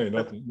 so you're saying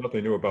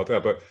nothing new about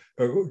that. But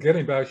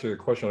getting back to the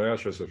question I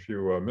asked just a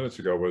few minutes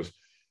ago was,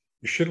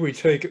 should we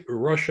take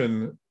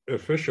Russian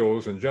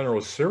officials in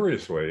general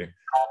seriously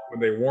when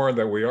they warn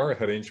that we are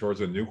heading towards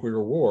a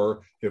nuclear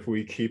war if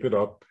we keep it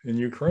up in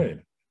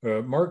Ukraine?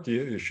 Mark,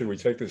 should we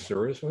take this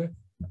seriously?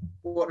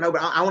 Well, no,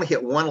 but I want to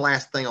hit one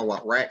last thing on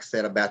what Rack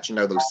said about, you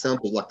know, those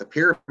symbols like the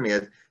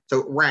pyramid.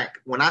 So, Rack,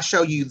 when I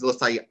show you, let's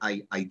say,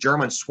 a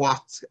German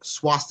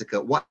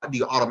swastika, what do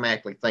you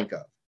automatically think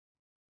of?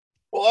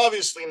 Well,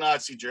 obviously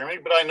Nazi Germany,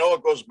 but I know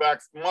it goes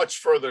back much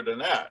further than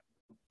that.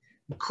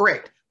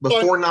 Correct.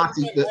 Before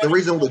Nazi, the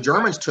reason the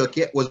Germans took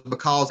it was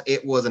because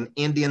it was an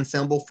Indian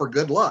symbol for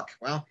good luck.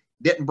 Well,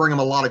 didn't bring them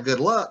a lot of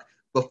good luck.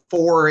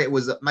 Before it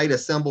was made a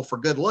symbol for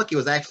good luck, it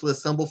was actually a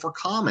symbol for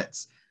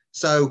comets.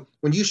 So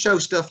when you show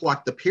stuff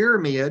like the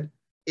pyramid,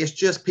 it's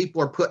just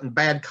people are putting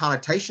bad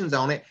connotations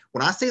on it.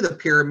 When I see the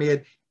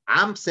pyramid,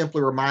 I'm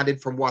simply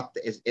reminded from what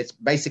it's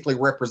basically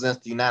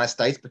represents the United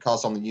States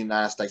because on the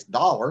United States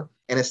dollar,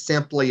 and it's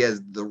simply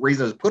as the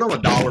reason it was put on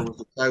a dollar was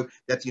to show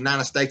that the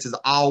United States is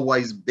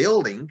always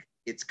building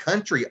its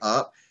country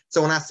up.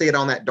 So when I see it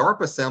on that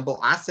DARPA symbol,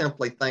 I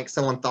simply think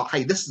someone thought,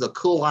 hey, this is a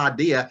cool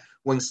idea.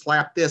 When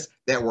slap this,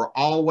 that we're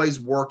always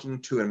working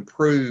to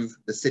improve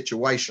the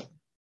situation.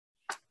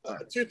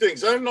 Two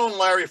things. I've known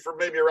Larry for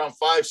maybe around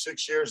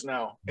 5-6 years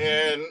now.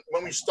 And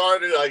when we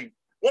started,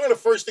 one of the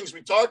first things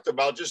we talked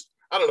about just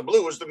out of the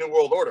blue was the New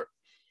World Order.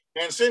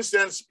 And since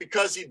then,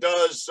 because he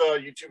does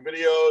YouTube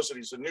videos and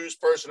he's a news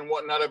person and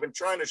whatnot, I've been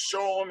trying to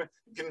show him,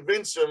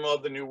 convince him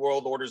of the New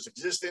World Order's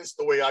existence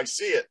the way I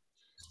see it.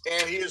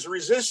 And he has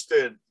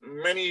resisted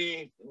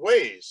many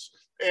ways.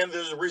 and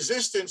the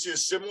resistance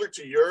is similar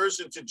to yours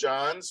and to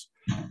John's.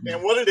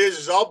 And what it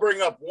is I'll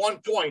bring up one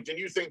point and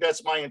you think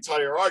that's my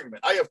entire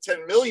argument. I have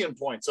 10 million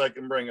points I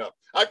can bring up.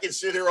 I can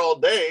sit here all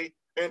day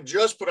and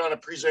just put on a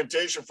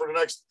presentation for the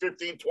next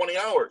 15, 20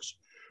 hours.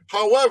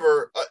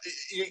 However,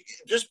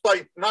 just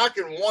by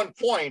knocking one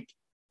point,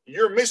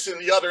 you're missing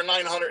the other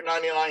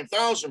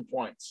 999,000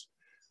 points.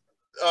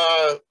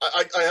 I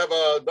have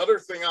another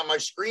thing on my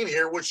screen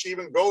here, which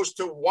even goes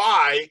to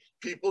why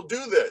people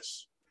do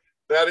this.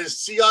 That is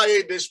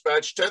CIA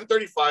dispatch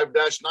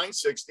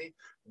 1035-960,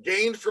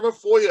 gained from a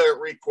FOIA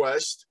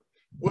request,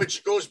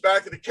 which goes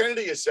back to the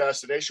Kennedy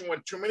assassination.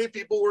 When too many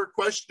people were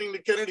questioning the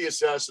Kennedy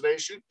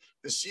assassination,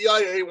 the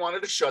CIA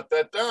wanted to shut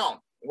that down.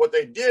 What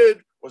they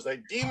did was they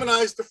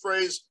demonized the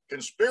phrase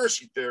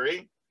conspiracy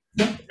theory,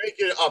 make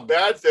it a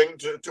bad thing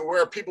to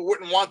where people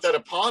wouldn't want that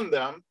upon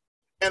them.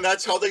 And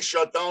that's how they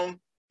shut down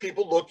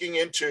people looking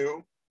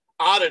into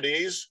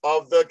oddities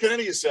of the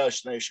Kennedy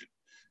assassination.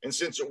 And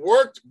since it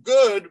worked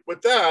good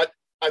with that,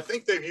 I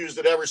think they've used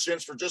it ever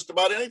since for just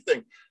about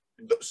anything.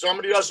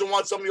 Somebody doesn't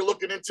want somebody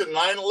looking into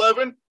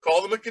 9/11,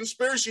 call them a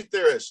conspiracy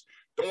theorist.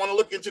 Don't want to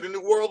look into the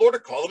New World Order,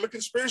 call them a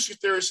conspiracy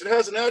theorist. It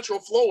has a natural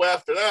flow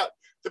after that.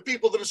 The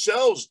people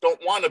themselves don't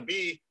want to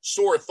be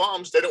sore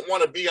thumbs. They don't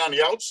want to be on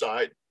the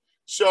outside.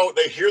 So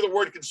they hear the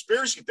word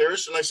conspiracy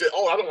theorist and they say,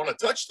 oh, I don't want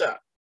to touch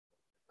that.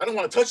 I don't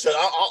want to touch that.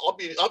 I'll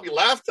be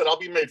laughed at. I'll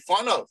be made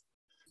fun of.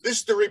 This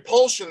is the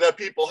repulsion that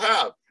people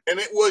have. And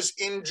it was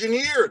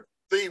engineered.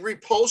 The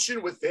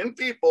repulsion within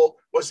people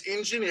was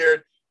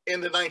engineered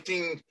in the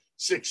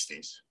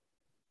 1960s.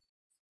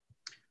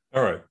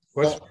 All right.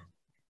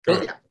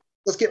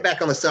 Let's get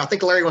back on this. I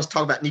think Larry wants to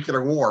talk about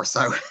nuclear war.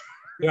 So,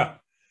 yeah,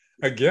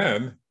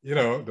 again,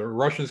 the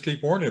Russians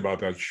keep warning about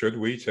that. Should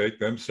we take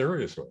them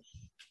seriously?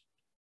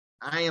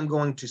 I am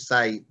going to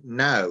say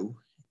no.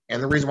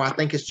 And the reason why I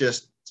think it's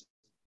just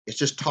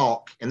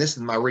talk. And this is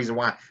my reason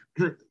why.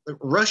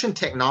 Russian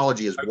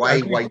technology is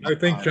way. I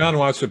think John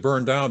wants to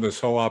burn down this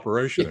whole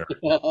operation here.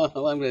 Well,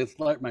 I'm going to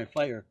start my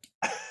fire.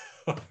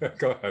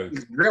 Go ahead.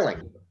 He's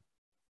grilling.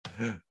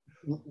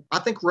 I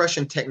think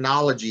Russian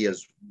technology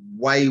is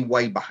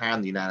way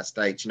behind the United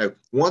States.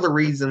 One of the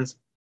reasons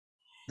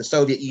the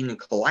Soviet Union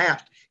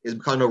collapsed is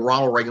because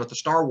Ronald Reagan with the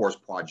Star Wars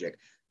project.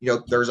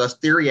 There's a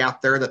theory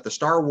out there that the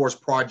Star Wars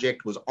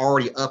project was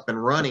already up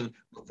and running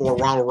before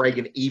Ronald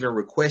Reagan even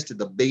requested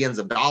the billions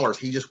of dollars.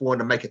 He just wanted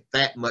to make it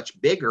that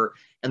much bigger,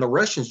 and the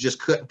Russians just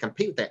couldn't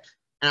compete with that.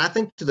 And I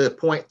think to the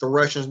point the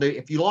Russians knew,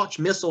 if you launch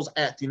missiles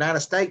at the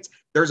United States,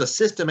 there's a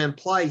system in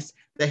place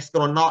that's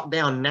going to knock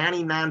down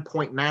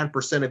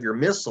 99.9% of your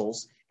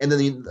missiles, and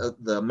then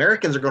the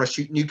Americans are going to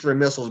shoot nuclear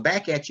missiles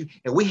back at you,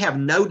 and we have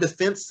no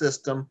defense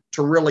system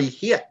to really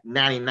hit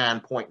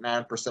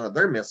 99.9% of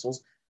their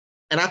missiles.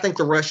 And I think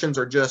the Russians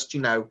are just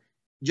using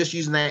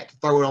that to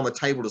throw it on the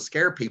table to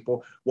scare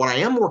people. What I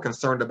am more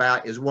concerned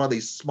about is one of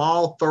these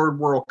small third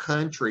world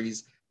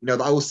countries.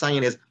 The old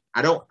saying is,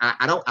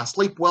 I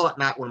sleep well at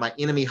night when my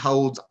enemy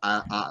holds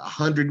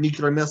 100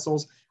 nuclear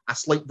missiles. I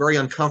sleep very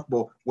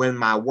uncomfortable when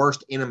my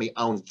worst enemy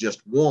owns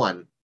just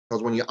one,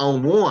 because when you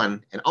own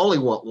one and only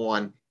want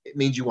one, it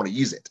means you want to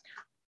use it.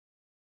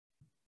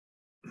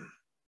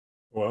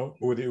 Well,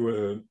 what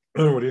do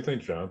you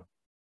think, John?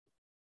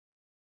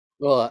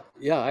 Well,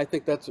 yeah, I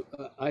think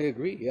I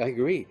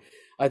agree.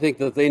 I think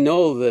that they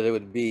know that it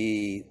would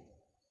be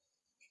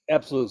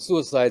absolute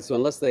suicide. So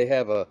unless they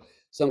have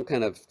some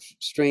kind of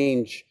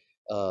strange,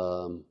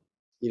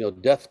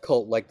 death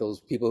cult like those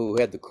people who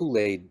had the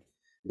Kool-Aid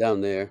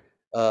down there,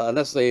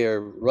 unless they are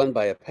run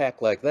by a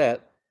pack like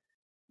that,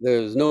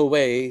 there's no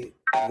way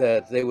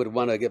that they would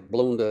want to get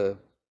blown to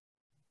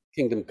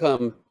Kingdom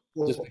Come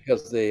just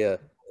because they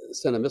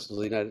sent a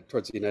missile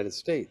towards the United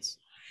States.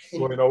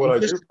 Well,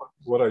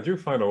 what I do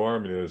find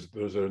alarming is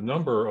there's a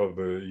number of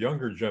the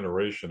younger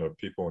generation of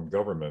people in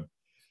government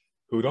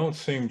who don't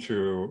seem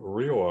to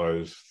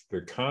realize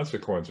the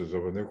consequences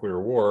of a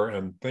nuclear war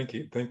and think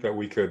that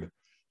we could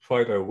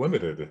fight a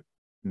limited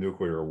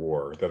nuclear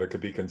war, that it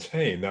could be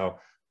contained. Now,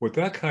 with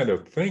that kind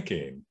of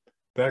thinking,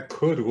 that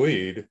could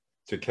lead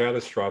to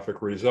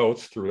catastrophic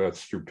results through that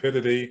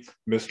stupidity,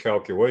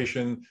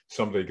 miscalculation,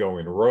 somebody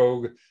going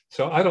rogue.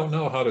 So I don't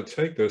know how to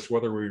take this,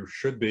 whether we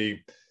should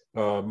be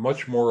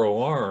much more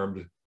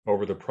alarmed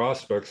over the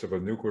prospects of a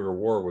nuclear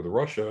war with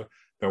Russia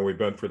than we've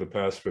been for the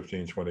past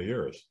 15, 20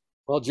 years.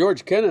 Well,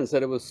 George Kennan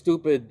said it was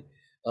stupid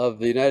of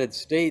the United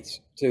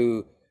States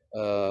to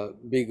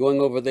be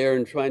going over there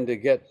and trying to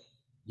get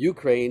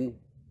Ukraine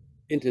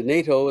into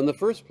NATO in the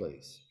first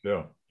place.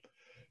 Yeah.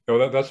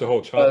 That's the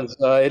whole topic.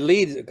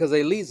 Because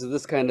it leads to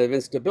this kind of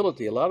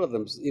instability. A lot of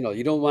them,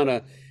 you don't want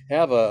to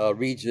have a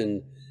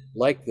region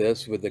like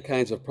this with the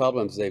kinds of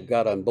problems they've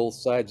got on both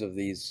sides of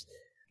these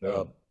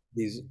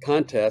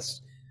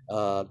contests.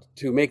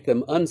 To make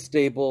them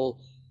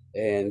unstable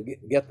and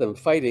get them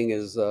fighting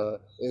is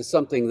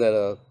something that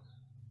a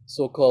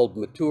so-called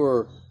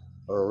mature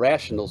or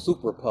rational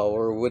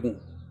superpower wouldn't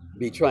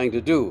be trying to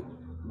do.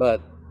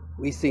 But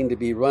we seem to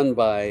be run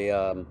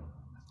by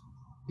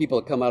people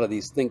that come out of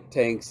these think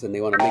tanks, and they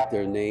want to make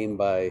their name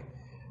by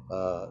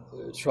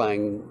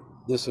trying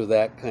this or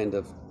that kind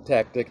of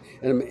tactic.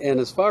 And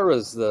as far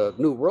as the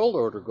New World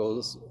Order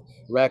goes,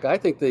 Rack, I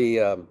think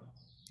the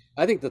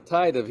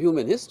tide of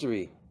human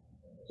history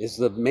is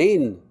the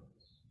main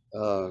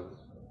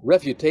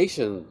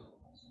refutation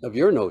of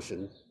your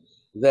notion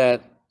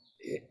that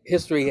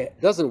history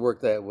doesn't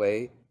work that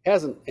way,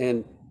 hasn't,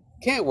 and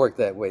can't work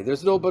that way. There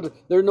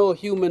are no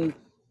human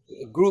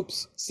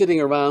groups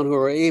sitting around who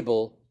are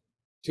able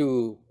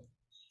to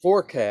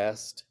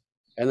forecast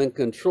and then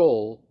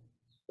control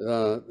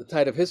the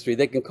tide of history.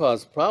 They can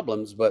cause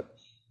problems, but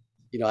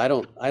I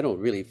don't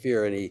really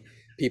fear any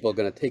people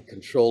going to take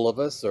control of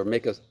us or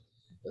make us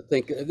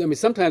think. I mean,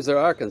 sometimes there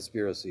are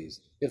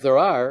conspiracies. If there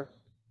are,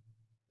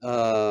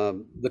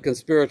 the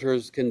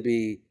conspirators can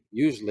be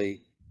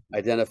usually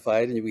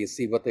identified, and we can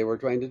see what they were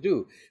trying to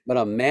do. But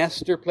a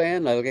master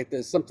plan, like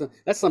there's something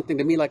that's something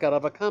to me like out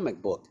of a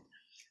comic book.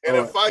 And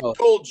if I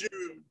told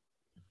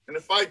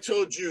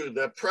you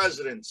that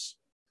presidents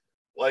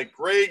like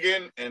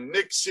Reagan and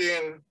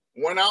Nixon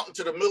went out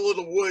into the middle of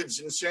the woods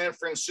in San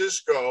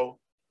Francisco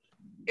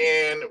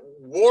and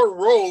wore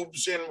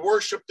robes and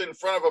worshipped in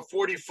front of a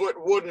 40-foot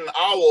wooden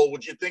owl,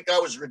 would you think I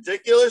was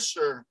ridiculous?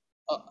 Or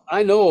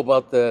I know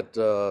about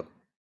that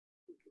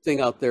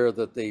thing out there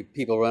that the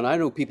people run. I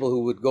know people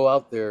who would go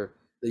out there.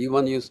 The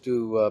one used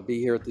to be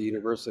here at the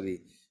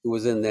university who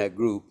was in that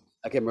group.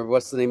 I can't remember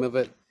what's the name of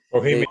it.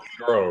 Bohemian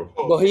Grove.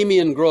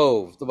 Bohemian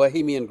Grove. The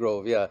Bohemian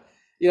Grove. Yeah.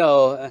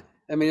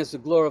 I mean, it's a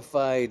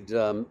glorified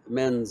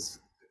men's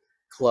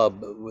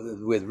club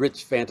with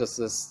rich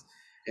fantasists,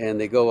 and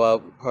they go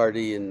out and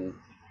party and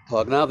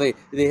talk. Now they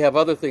have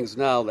other things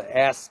now, the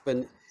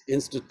Aspen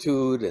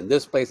Institute and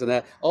this place and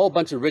that. All a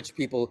bunch of rich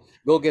people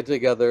go get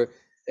together,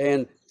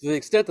 and to the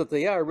extent that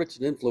they are rich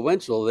and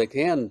influential, they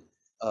can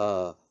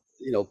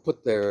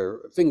put their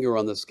finger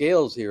on the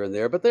scales here and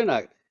there, but they're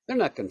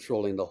not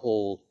controlling the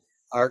whole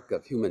arc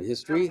of human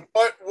history.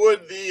 What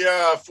would the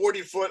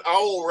 40-foot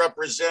owl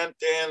represent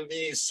and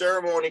the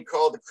ceremony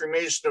called the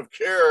cremation of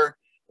care,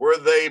 where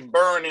they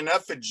burn in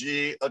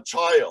effigy a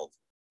child?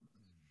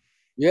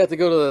 You have to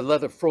go to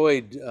let a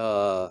Freud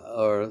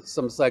or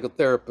some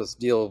psychotherapist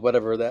deal with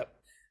whatever that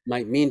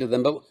might mean to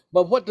them.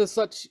 But what does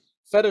such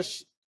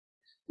fetish?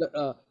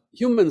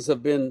 Humans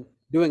have been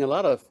doing a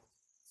lot of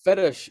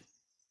fetish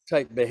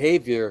type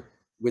behavior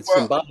with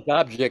symbolic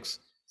objects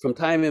from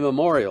time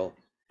immemorial.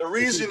 The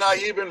reason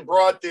I even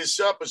brought this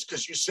up is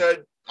because you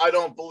said, I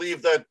don't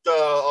believe that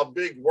a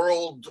big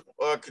world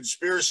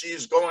conspiracy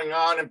is going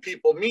on and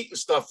people meet and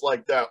stuff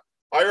like that.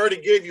 I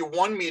already gave you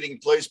one meeting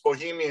place,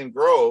 Bohemian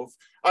Grove.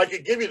 I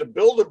could give you the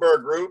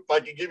Bilderberg group. I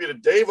could give you the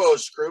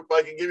Davos group.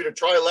 I could give you the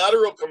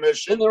Trilateral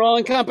Commission. And they're all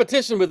in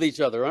competition with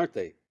each other, aren't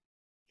they?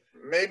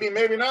 Maybe,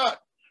 maybe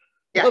not.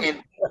 Yeah,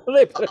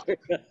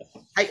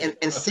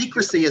 and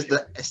secrecy is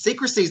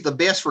the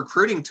best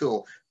recruiting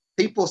tool.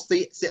 People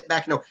sit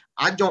back and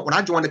know. When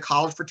I joined a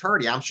college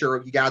fraternity, I'm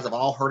sure you guys have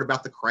all heard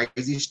about the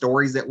crazy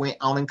stories that went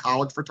on in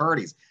college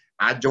fraternities.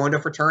 I joined a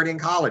fraternity in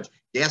college.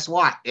 Guess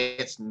what?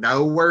 It's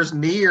nowhere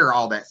near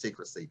all that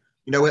secrecy.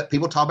 You know what?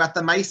 People talk about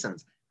the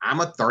Masons. I'm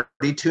a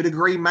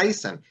 32-degree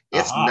Mason.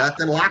 It's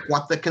nothing like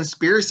what the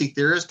conspiracy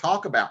theorists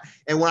talk about.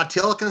 And when I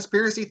tell a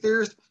conspiracy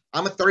theorist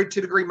I'm a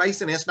 32-degree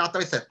Mason, it's not that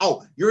they say,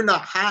 oh, you're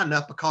not high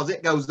enough because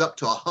it goes up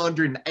to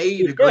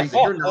 180 degrees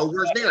and you're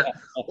nowhere near it.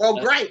 Well,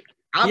 great.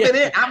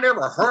 I've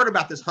never heard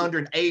about this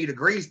 180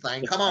 degrees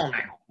thing. Come on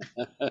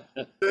now.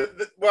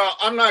 Well,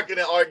 I'm not going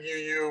to argue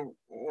you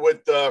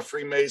with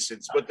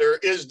Freemasons, but there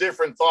is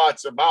different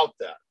thoughts about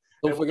that.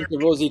 Don't forget the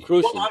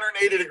Rosicrucian.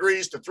 180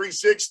 degrees to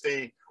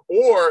 360,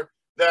 or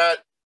that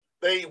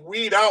they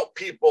weed out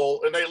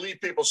people and they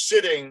leave people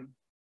sitting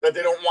that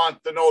they don't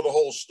want to know the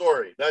whole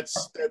story.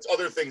 That's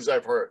other things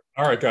I've heard.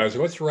 All right, guys,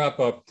 let's wrap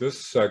up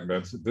this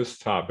segment, this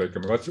topic. I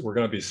mean, we're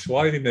going to be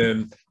sliding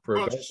in for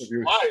those of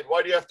you.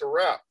 Why do you have to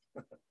wrap?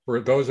 For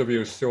those of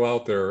you still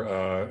out there,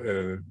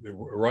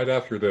 right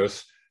after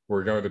this,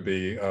 we're going to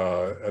be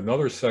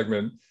another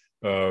segment.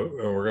 And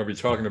we're going to be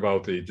talking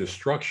about the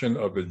destruction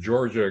of the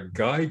Georgia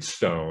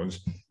Guidestones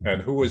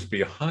and who was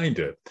behind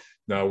it.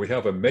 Now, we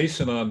have a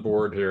Mason on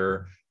board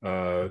here.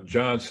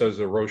 John says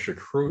the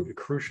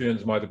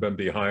Rosicrucians might have been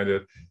behind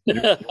it.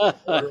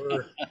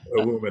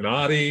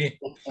 Illuminati.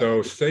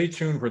 So stay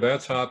tuned for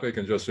that topic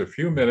in just a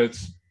few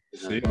minutes.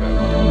 See you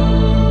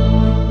then.